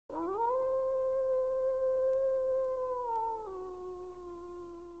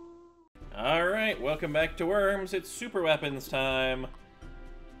Alright, welcome back to Worms. It's super weapons time.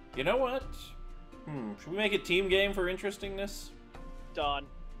 You know what? Should we make a team game for interestingness? Done.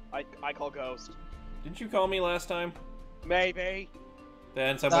 I call Ghost. Didn't you call me last time? Maybe.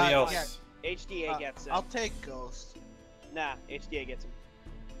 Then somebody else. Yeah. HDA gets him. I'll take Ghost. Nah, HDA gets him.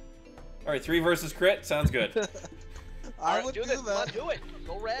 Alright, 3 versus crit? Sounds good. I would do do this. that. Come on, do it.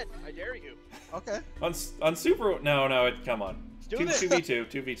 Go red. I dare you. Okay. On super... No, come on. Let's do this. 2v2,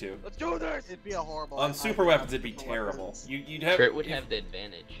 2v2 Let's do this. It'd be a horrible. On super weapons, it'd be terrible. You'd have... Crit would have the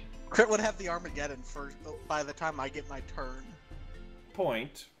advantage. Crit would have the Armageddon first by the time I get my turn.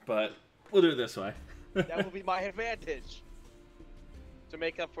 Point, but we'll do it this way. That will be my advantage. To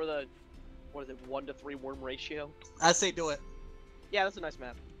make up for the, what is it, 1 to 3 worm ratio? I say do it. Yeah, that's a nice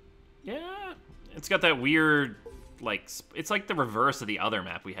map. Yeah, it's got that weird, like, it's like the reverse of the other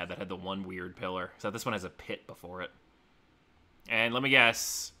map we had that had the one weird pillar. So this one has a pit before it. And let me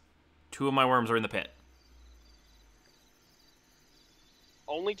guess, 2 of my worms are in the pit.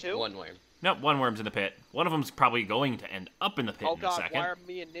 Only 2? 1 worm. Nope, 1 worm's in the pit. One of them's probably going to end up in the pit Oh in a god, second. why are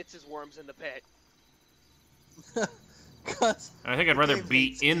me and Nitz's worms in the pit? I think I'd rather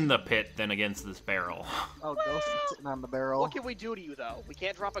be in the pit than against this barrel. Oh, Ghost is sitting on the barrel. What can we do to you, though? We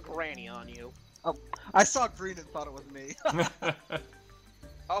can't drop a granny on you. Oh, I saw green and thought it was me.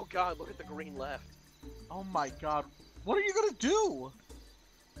 Oh god, look at the green left. Oh my god. What are you gonna do?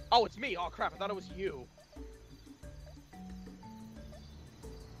 Oh, it's me. Oh crap, I thought it was you.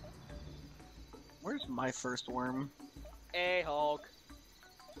 Where's my first worm? Hey, Hulk.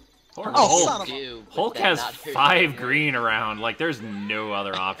 Poor Oh, son Hulk. of a... Hulk has 5 green around. Like, there's no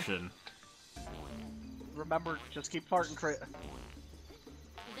other option. Remember, just keep farting crit.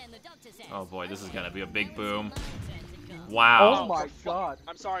 Oh boy, this is gonna be a big boom. Oh Wow. my god.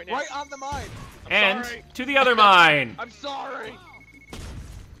 I'm sorry, Nick. Right on the mine. And sorry. to the other mine. I'm sorry.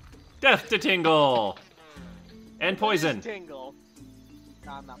 Death to Tingle. And poison. Tingle.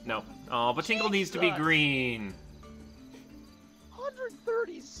 Nah, I'm not. No. Oh, but Tingle needs to be Jesus. green.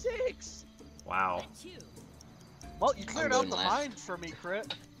 136. Wow. Well, you cleared out going the last. mine for me,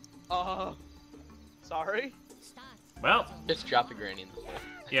 crit. Sorry. Well, Just drop a granny in the hole.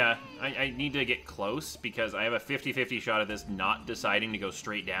 yeah, I need to get close because I have a 50-50 shot at this not deciding to go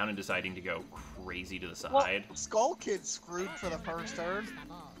straight down and deciding to go crazy to the side. Well, Skull Kid screwed for the first turn.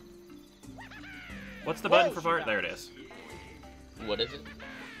 What's the button for fire? There it is. What is it?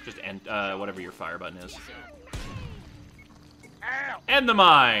 Just end, whatever your fire button is. Ow. End the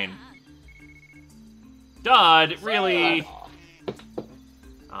mine! Dodd, really?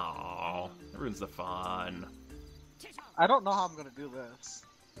 Oh, that ruins the fun. I don't know how I'm gonna do this.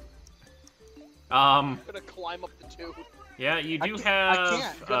 I'm gonna climb up the tube. Yeah, you do I have...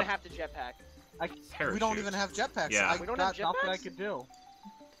 can't. I'm gonna have to jetpack. We Parachute. don't even have jetpacks. Yeah. I We don't got have nothing I jetpacks? could do.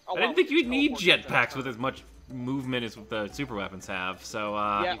 Oh, I didn't well, think you'd need teleport to jetpacks the with as much movement as the super weapons have, so,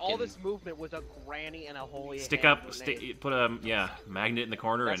 Yeah, you all can- this movement with a granny and a holy stick hand up, grenade. put a, magnet in the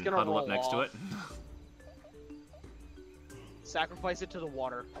corner That's and gonna huddle up roll next to off. it. Sacrifice it to the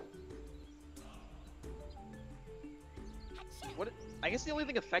water. What? I guess the only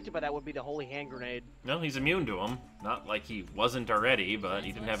thing affected by that would be the holy hand grenade. No, he's immune to them. Not like he wasn't already, but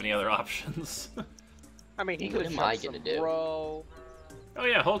he didn't have any other options. I mean, he What could have am I shot some gonna do? bro. Oh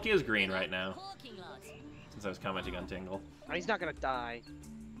yeah, Hulk is green right now. Since I was commenting on Tingle. And he's not gonna die.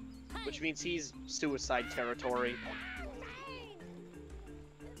 Which means he's suicide territory.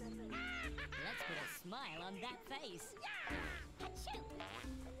 Let's put a smile on that face.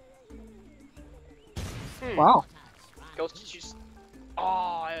 Wow. Ghost just...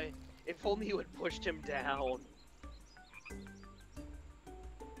 Oh, if only you had pushed him down.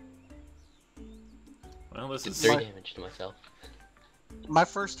 Well, this Did is... 3 damage to myself. My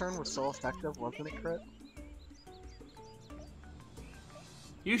first turn was so effective, wasn't it, crit?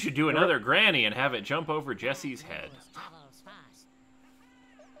 You should do another granny and have it jump over Jesse's head.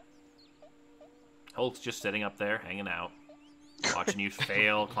 Hulk's just sitting up there, hanging out. Watching you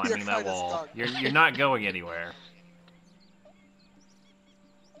fail, climbing that kinda wall. stuck. You're not going anywhere.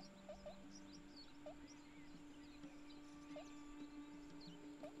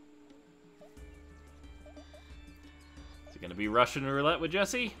 Is it gonna be Russian roulette with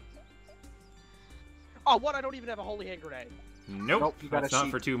Jesse? Oh, what? I don't even have a holy hand grenade. Nope, Nope, you got that's a not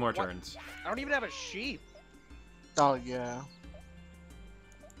sheep. for 2 more What? turns. I don't even have a sheep. Oh, yeah.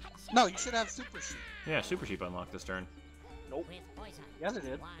 No, you should have Super Sheep. Yeah, Super Sheep unlocked this turn. Nope. Yes, it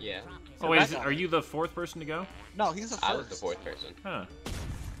did. Yeah. Oh wait, back up. are you the 4th person to go? No, he's a first. I was the 4th person. Huh.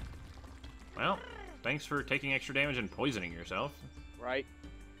 Well, thanks for taking extra damage and poisoning yourself. Right?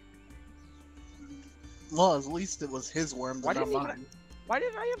 Well, at least it was his worm, Why but not didn't he mine. Why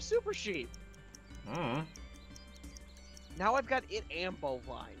didn't I have super sheep? Mm. Now I've got it and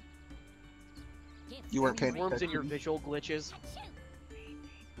bovine. You weren't paying Worms in your attention. visual glitches.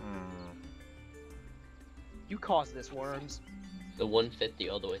 Hmm. You caused this, worms. The 150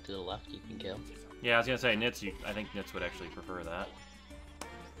 all the way to the left you can kill. Yeah, I was gonna say Nits. I think Nits would actually prefer that.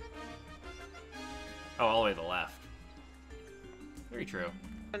 Oh, all the way to the left. Very true.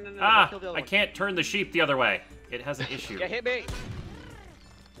 No, no, no, Ah, kill the other I one. can't turn the sheep the other way. It has an issue. Yeah, hit me.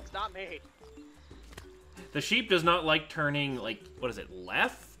 It's not me. The sheep does not like turning, like, what is it,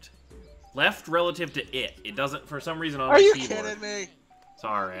 left? Left relative to it. It doesn't, for some reason, on Are the you keyboard. kidding me?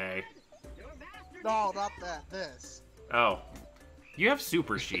 Sorry. No, not that. This. Oh. You have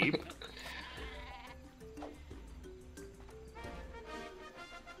super sheep.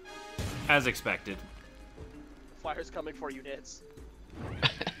 As expected. Fire's coming for you, Nits.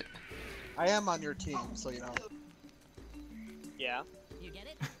 I am on your team, so you know. Yeah. You get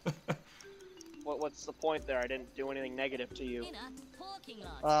it? What's the point there? I didn't do anything negative to you. In a parking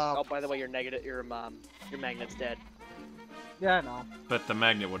lot. Oh, by the way, your magnet's dead. Yeah, I know. But the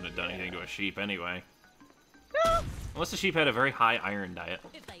magnet wouldn't have done anything to a sheep anyway. Unless the sheep had a very high iron diet.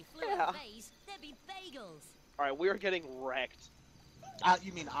 If they flew Yeah. at base, there'd be bagels. All right, we are getting wrecked.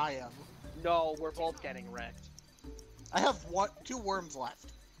 You mean I am? No, we're both getting wrecked. I have 2 worms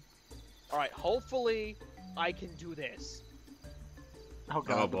left. All right, hopefully I can do this. Oh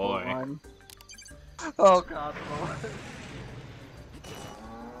god. Oh, the boy. bovine. Oh god. The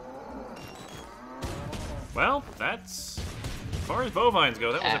Well, that's... As far as bovines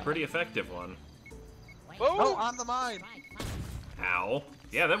go, that was a Yeah. pretty effective one. Wait, Boom! oh, on the mine. strike fast. Ow.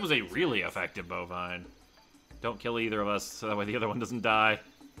 Yeah, that was a really effective bovine. Don't kill either of us, so that way the other one doesn't die.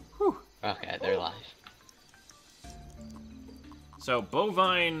 Whew. Okay, they're alive. So,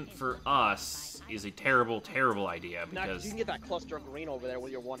 bovine for us is a terrible, terrible idea Now, 'cause because... you can get that cluster of green over there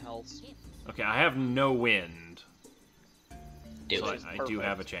with your 1 health. Okay, I have no wind, Do so it. I do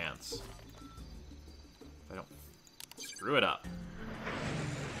have a chance. If I don't screw it up.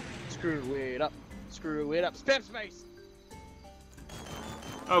 Screw it up. Screw it up. Spam space!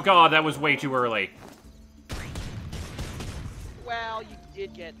 Oh god, that was way too early. Well, you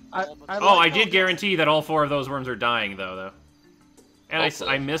did get I- all but I Oh, like I how did this- guarantee that all 4 of those worms are dying, though. And Hopefully.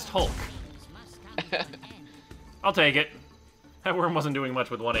 I missed Hulk. Things must come to an end. I'll take it. That worm wasn't doing much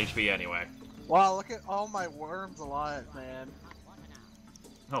with 1 HP anyway. Wow, look at all my worms alive, man. Hot water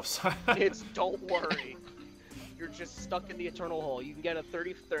now. Oh, sorry. Kids, don't worry. You're just stuck in the eternal hole. You can get a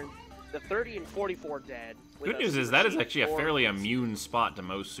 30 and 44 dead. with Good a news is super that is sheep actually a or- fairly immune spot to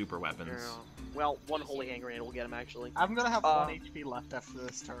most super weapons. Yeah. Well, 1 holy hand grenade will get him actually. I'm gonna have Uh, 1 HP left after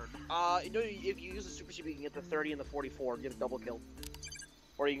this turn. You know, if you use a super sheep, you can get the 30 and the 44, get a double kill.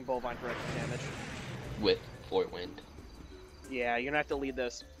 Or you can bovine for extra damage. With Fort Wind. Yeah, you're gonna have to lead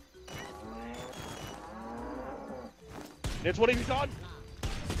this. Nits, what have you done?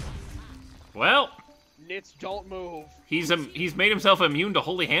 Well, Nits, don't move. he's made himself immune to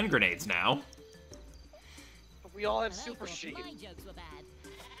holy hand grenades now. We all have And I super thought sheep. My jokes were bad.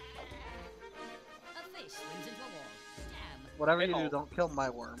 A fish swims into a wall. Damn. Whatever Hit you do, Hulk. don't kill my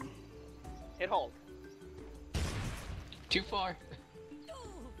worm. Hit Hulk. Too far.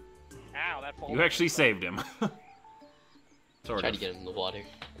 Ow, that falls. You actually saved him. Sort Try of. to get him in the water.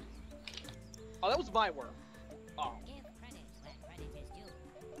 Oh, that was my worm. Oh. Give credit where credit is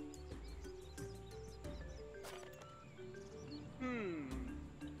due.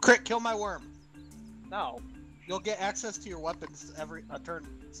 Crit, kill my worm. No. You'll get access to your weapons a turn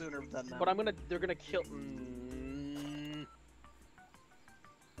sooner than them. But they're gonna kill.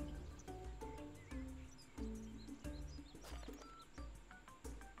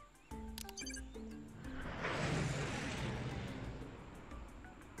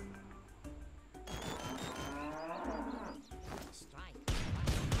 Strike.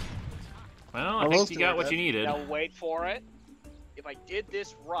 Well, I Well, think those you two got are what dead. you needed. Now wait for it. If I did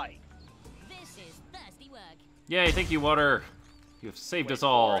this right. This is thirsty work. Yay, thank you, Water. You have saved Wait us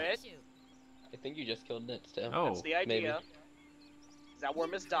all. for it. Shoot. I think you just killed Nits too. Oh, That's the idea. That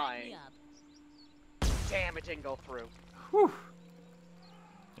worm is dying. Me up. Damn, it didn't go through. whew.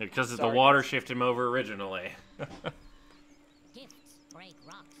 Because the Sorry, water guys. shifted him over originally. Gifts break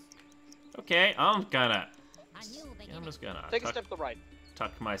rocks. Okay, I'm A new beginning. just gonna Take a step to the right.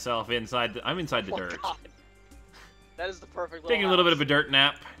 tuck myself inside. I'm inside the Oh, dirt. God. That is the perfect little Taking a little bit house. of a dirt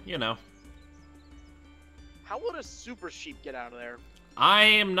nap, you know. How would a super sheep get out of there? I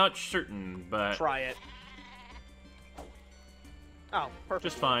am not certain, but Try it. Oh, perfect.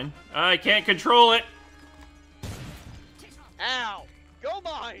 just fine. I can't control it. Ow! Go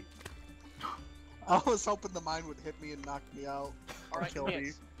mine! I was hoping the mine would hit me and knock me out. Or Alright, kill me.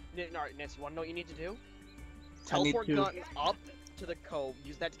 Nits. Alright, Nancy, you wanna know what you need to do? I need Teleport to- gun up to the cove,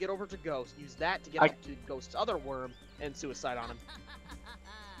 use that to get over to Ghost, use that to get I- up to Ghost's other worm, and suicide on him.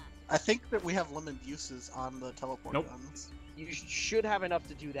 I think that we have limited uses on the teleport Nope. guns. You should have enough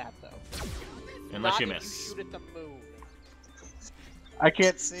to do that, though. Unless Not you if miss. You shoot at the moon. I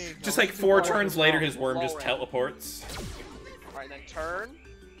can't see. Just No, like we do 4 one turns as later, well. his worm just Alright. teleports. Alright, then turn.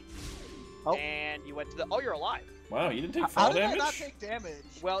 Oh. And you went to the. Oh, you're alive. Wow, you didn't take How fall did I damage? not take damage?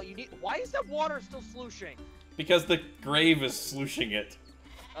 Well, you need. Why is that water still slooshing? Because the grave is slooshing it.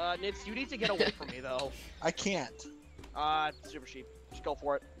 Nitz, you need to get away from me, though. I can't. Super Sheep. Just go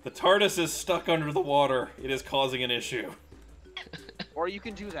for it. The TARDIS is stuck under the water. It is causing an issue. Or you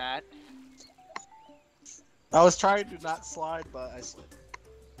can do that. I was trying to not slide, but I slid.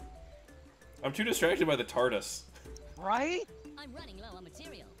 I'm too distracted by the TARDIS. Right? I'm running low on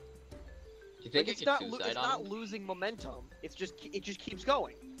material. You think It's you not. could It's suicide not on him? losing momentum. It's just. It just keeps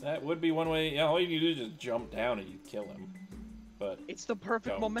going. That would be one way. Yeah, all you need to do is just jump down and you kill him. But It's the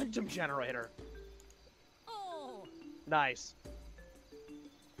perfect Go. momentum generator. Oh, Nice.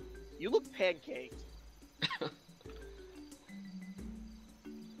 You look pancaked.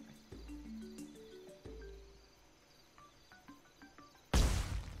 Oh,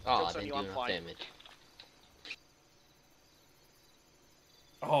 Joke's I on didn't you, do I'm enough fine. damage.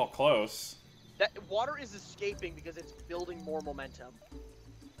 oh, close. That water is escaping because it's building more momentum.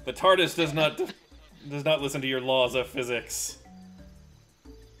 The TARDIS does not listen to your laws of physics.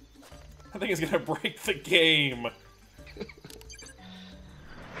 I think it's gonna break the game.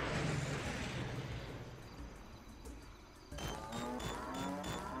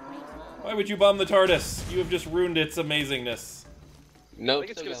 Why would you bomb the TARDIS? You have just ruined its amazingness. I Nope.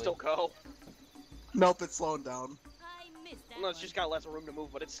 think it's gonna still go. Nope, it's slowing down. I missed that No, it's one. just got less room to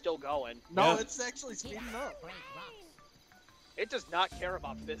move, but it's still going. No, Yeah. it's actually speeding up. Great rocks. It does not care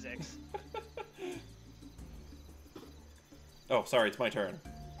about physics. Oh, sorry, it's my turn.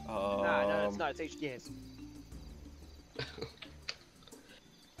 No, it's not. It's HDAs.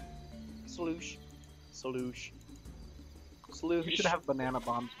 Sloosh. Sloosh. Sloosh. You should have banana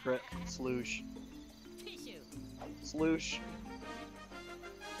bomb crit. Sloosh. Tissue. Sloosh.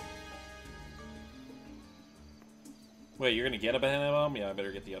 Wait, you're gonna get a banana bomb? Yeah, I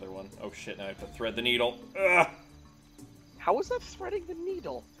better get the other one. Oh shit, now I have to thread the needle. Ugh! How is that threading the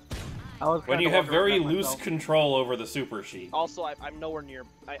needle? I was When trying you to have wonder very that loose myself. control over the super sheet. Also, I'm nowhere near.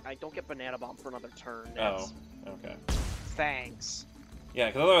 I don't get banana bomb for another turn. Oh, That's- okay. Thanks. Yeah,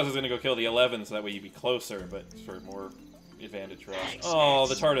 because otherwise I was gonna go kill the 11, so that way you'd be closer, but for more advantage for us. Thanks, Oh,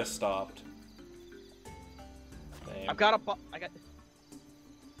 the Max. TARDIS stopped. Damn. I've got a. I got.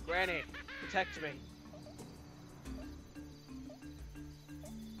 Granny, protect me.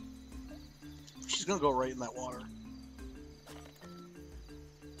 She's gonna go right in that water.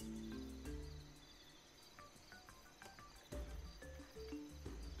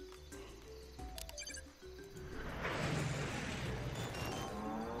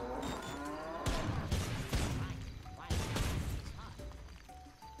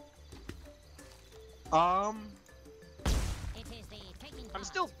 It is the taking I'm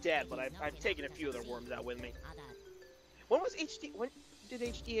still dead, but I've taken a few of their worms out with me. Other When was HD? When did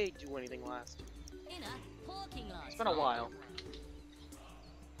HDA do anything last? inner porking lot. It's been a while.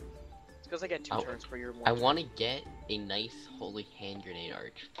 It's because I get 2 Oh, turns per year. I want to get a nice holy hand grenade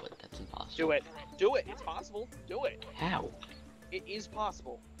arch, but that's impossible. Do it. Do it. It's possible. Do it. How? It is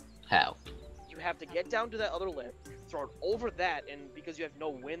possible. How? You have to get down to that other lip, throw it over that, and because you have no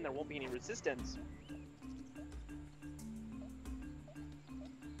wind, there won't be any resistance.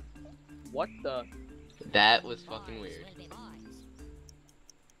 What the? That was fucking weird. Will be boys.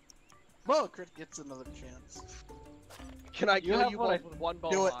 Well, crit gets another chance. Can I You kill have you what both with one do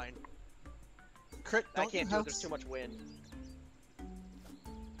it. bowline? Crit, I don't can't you do it. have? There's too much wind.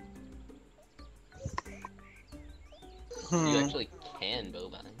 You Hmm. actually can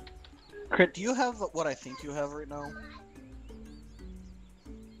bovine. Crit, do you have what I think you have right now?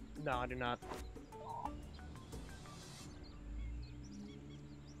 No, I do not.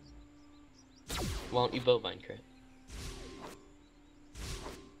 Why don't you bovine crit?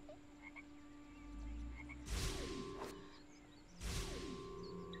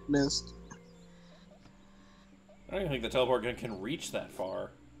 Missed. I don't even think the teleport gun can reach that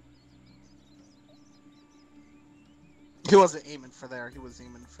far. He wasn't aiming for there. He was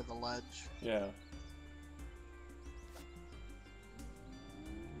aiming for the ledge. Yeah.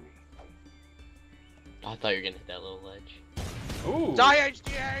 Oh, I thought you were gonna hit that little ledge. Ooh! Die,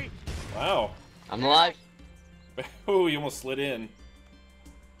 HDA! Wow. I'm alive. Ooh, you almost slid in.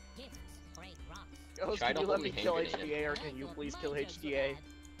 Gifts. Great rocks. Ghost, Try can to you let hold me the kill hand grenade. HDA, or can you please kill HDA?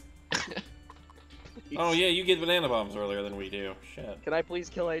 Oh yeah, you get banana bombs earlier than we do. Shit. Can I please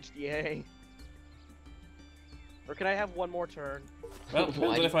kill HDA? Or can I have one more turn? Well, Why depends do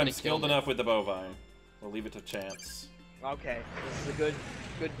on you if I'm wanna kill skilled me? enough with the bovine. We'll leave it to chance. Okay, this is a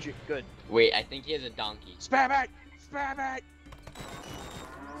good. Wait, I think he has a donkey. Spam it! Spam it!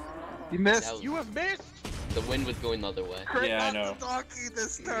 You missed. That was- You have missed! The wind was going the other way. Crit Yeah, I not know. the donkey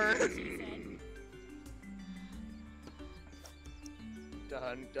this turn.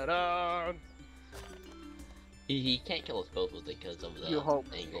 Dun dun dun! He can't kill us both with it because of the You hope.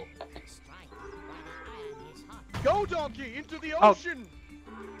 angle. Strike while the iron is hot. Go, donkey! Into the Oh. ocean!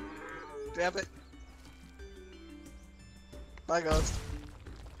 Damn it. Bye, Ghost.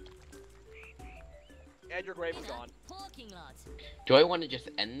 And your grave is In a gone. parking lot. Do I want to just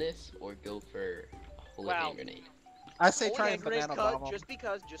end this or go for a holy Wow. hand grenade? I say Holy try hand and grenade banana cut, bomb him. just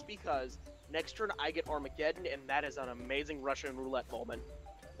because. Next turn I get Armageddon, and that is an amazing Russian roulette moment.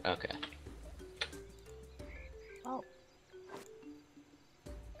 Okay. Oh.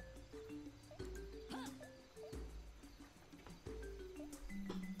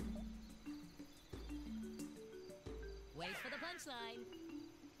 Wait for the punchline.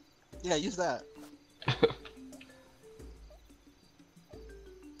 Yeah, use that.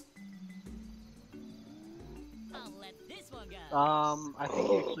 I'll let this one go. I think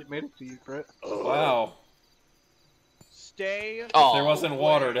he actually made it to you, Crit. Wow. Stay. Oh, There wasn't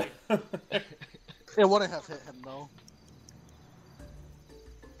water to... It wouldn't have hit him though.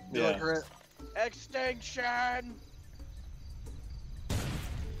 Do it, Yeah. Crit. Extinction!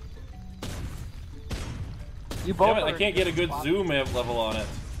 You both. Damn it, I are can't get a good spot. zoom level on it.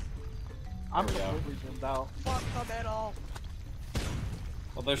 I'm There we go. completely zoomed out. Fuck the middle!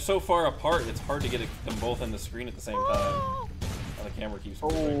 Well, they're so far apart, it's hard to get them both in the screen at the same time. And the camera keeps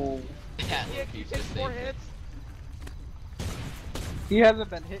moving. Oh, Yeah, Yeah, you keeps take the 4 same. hits. he hasn't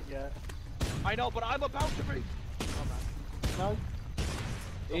been hit yet. I know, but I'm about to be. No,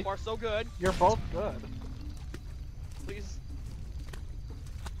 So far, so good. you're both good. Please.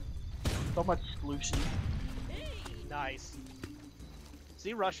 So much solution. Nice.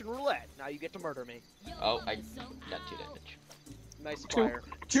 See, Russian roulette. Now you get to murder me. Your Oh, mom I is so got 2 out. damage. Nice Two, fire.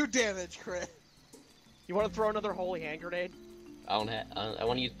 2 damage, Crit. You want to throw another holy hand grenade? I don't have. I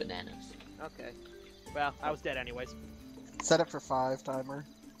want to use bananas. Okay. Well, I was dead anyways. Set it for 5 timer.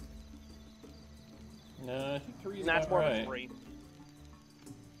 No, I think 3 is And that's about more of a right. 3.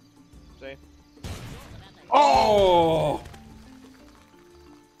 See? Oh!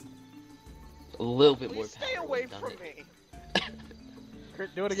 A little bit more Please power. stay away would've done from it. me.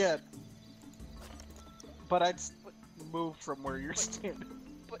 Crit, do it again. But I'd move from where you're standing.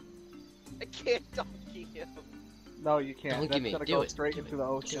 I can't donkey him. No, you can't. Donkey That's me, gonna do go it, straight do into it, the Do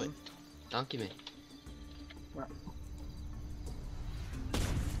ocean. it. Donkey me.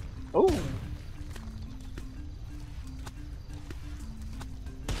 Ooh.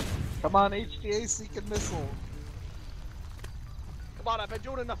 Come on, HDA seeking missile. Come on, I've been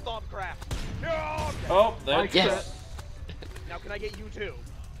doing enough Thaumcraft. Yeah, okay. Oh, that's Yes. Now can I get you too?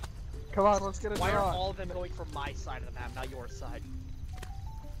 Come on, let's get a Why are draw. all of them going from my side of the map, not your side?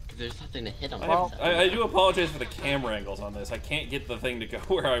 'Cause there's nothing to hit on. Well, I do apologize for the camera angles on this. I can't get the thing to go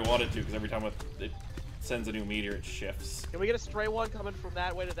where I want it to because every time it sends a new meteor, it shifts. Can we get a stray one coming from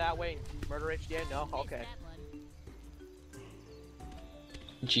that way to that way and murder HDA? No? Take Okay. that one.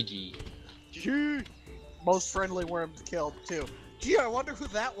 GG. Gee. Most friendly worms killed, too. Gee, I wonder who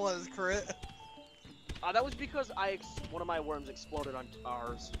that was, Crit. That was because one of my worms exploded on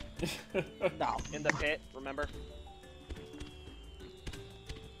ours No. in the pit. Remember?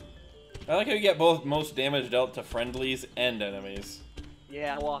 I like how you get both most damage dealt to friendlies and enemies.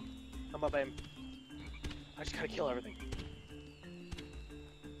 Yeah. Well, I'm up aim. I just gotta kill everything.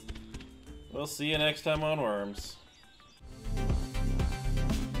 We'll see you next time on Worms.